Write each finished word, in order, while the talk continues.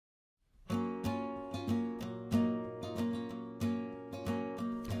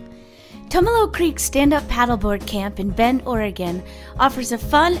Tumalo Creek Stand-Up Paddleboard Camp in Bend, Oregon offers a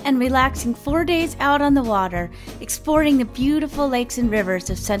fun and relaxing 4 days out on the water, exploring the beautiful lakes and rivers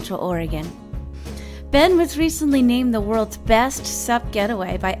of Central Oregon. Bend was recently named the world's best SUP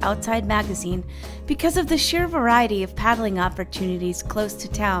Getaway by Outside Magazine because of the sheer variety of paddling opportunities close to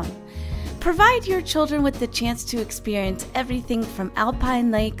town. Provide your children with the chance to experience everything from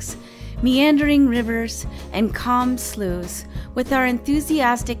alpine lakes, meandering rivers, and calm sloughs with our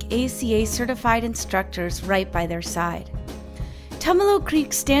enthusiastic ACA-certified instructors right by their side. Tumalo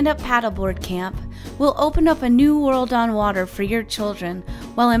Creek Stand-Up Paddleboard Camp will open up a new world on water for your children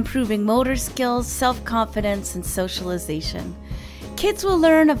while improving motor skills, self-confidence, and socialization. Kids will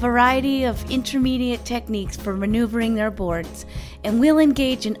learn a variety of intermediate techniques for maneuvering their boards and will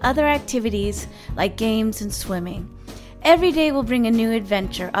engage in other activities like games and swimming. Every day will bring a new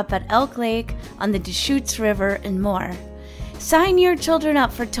adventure up at Elk Lake, on the Deschutes River, and more. Sign your children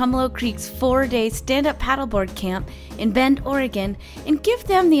up for Tumalo Creek's 4-day stand-up paddleboard camp in Bend, Oregon, and give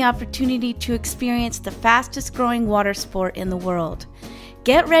them the opportunity to experience the fastest growing water sport in the world.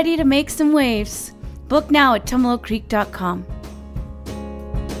 Get ready to make some waves. Book now at tumalocreek.com.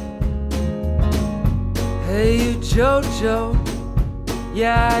 Hey you Jojo,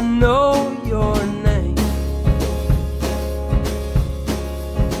 yeah I know your name.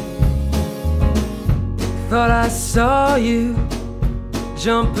 Thought I saw you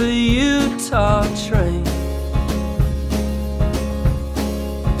jump a Utah train,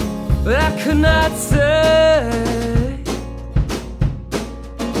 but I could not say,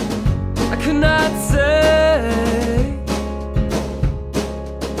 I could not say.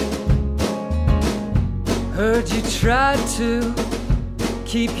 Heard you tried to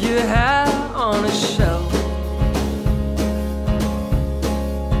keep your hat on a shelf,